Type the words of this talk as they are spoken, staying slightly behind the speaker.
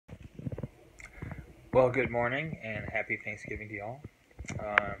Well, good morning and happy Thanksgiving to y'all.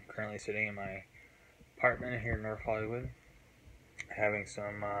 I'm currently sitting in my apartment here in North Hollywood, having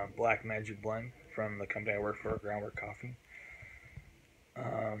some Black Magic Blend from the company I work for, Groundwork Coffee.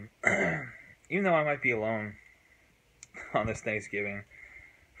 Um, Even though I might be alone on this Thanksgiving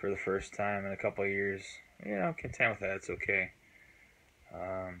for the first time in a couple of years, I'm content with that. It's okay.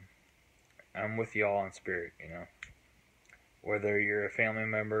 Um, I'm with y'all in spirit, whether you're a family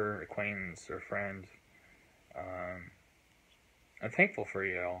member, acquaintance, or friend. Um, I'm thankful for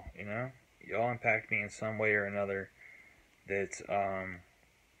y'all. Y'all impact me in some way or another that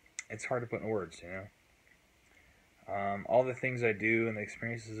it's hard to put in words. All the things I do and the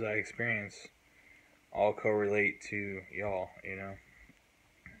experiences I experience all correlate to y'all.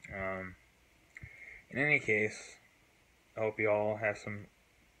 Um, in any case, I hope y'all have some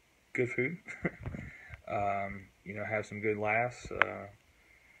good food. Have some good laughs.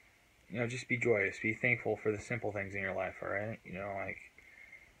 Just be joyous. Be thankful for the simple things in your life, alright? Like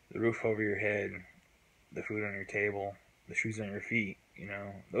the roof over your head, the food on your table, the shoes on your feet.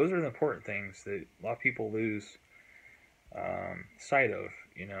 Those are the important things that a lot of people lose sight of.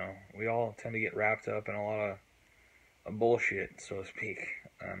 We all tend to get wrapped up in a lot of bullshit, so to speak,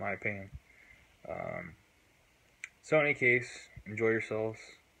 in my opinion. Um, so, in any case, enjoy yourselves.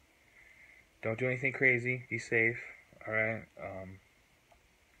 Don't do anything crazy. Be safe. All right.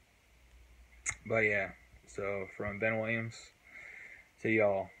 But yeah. So from Ben Williams to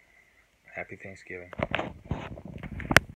y'all, happy Thanksgiving.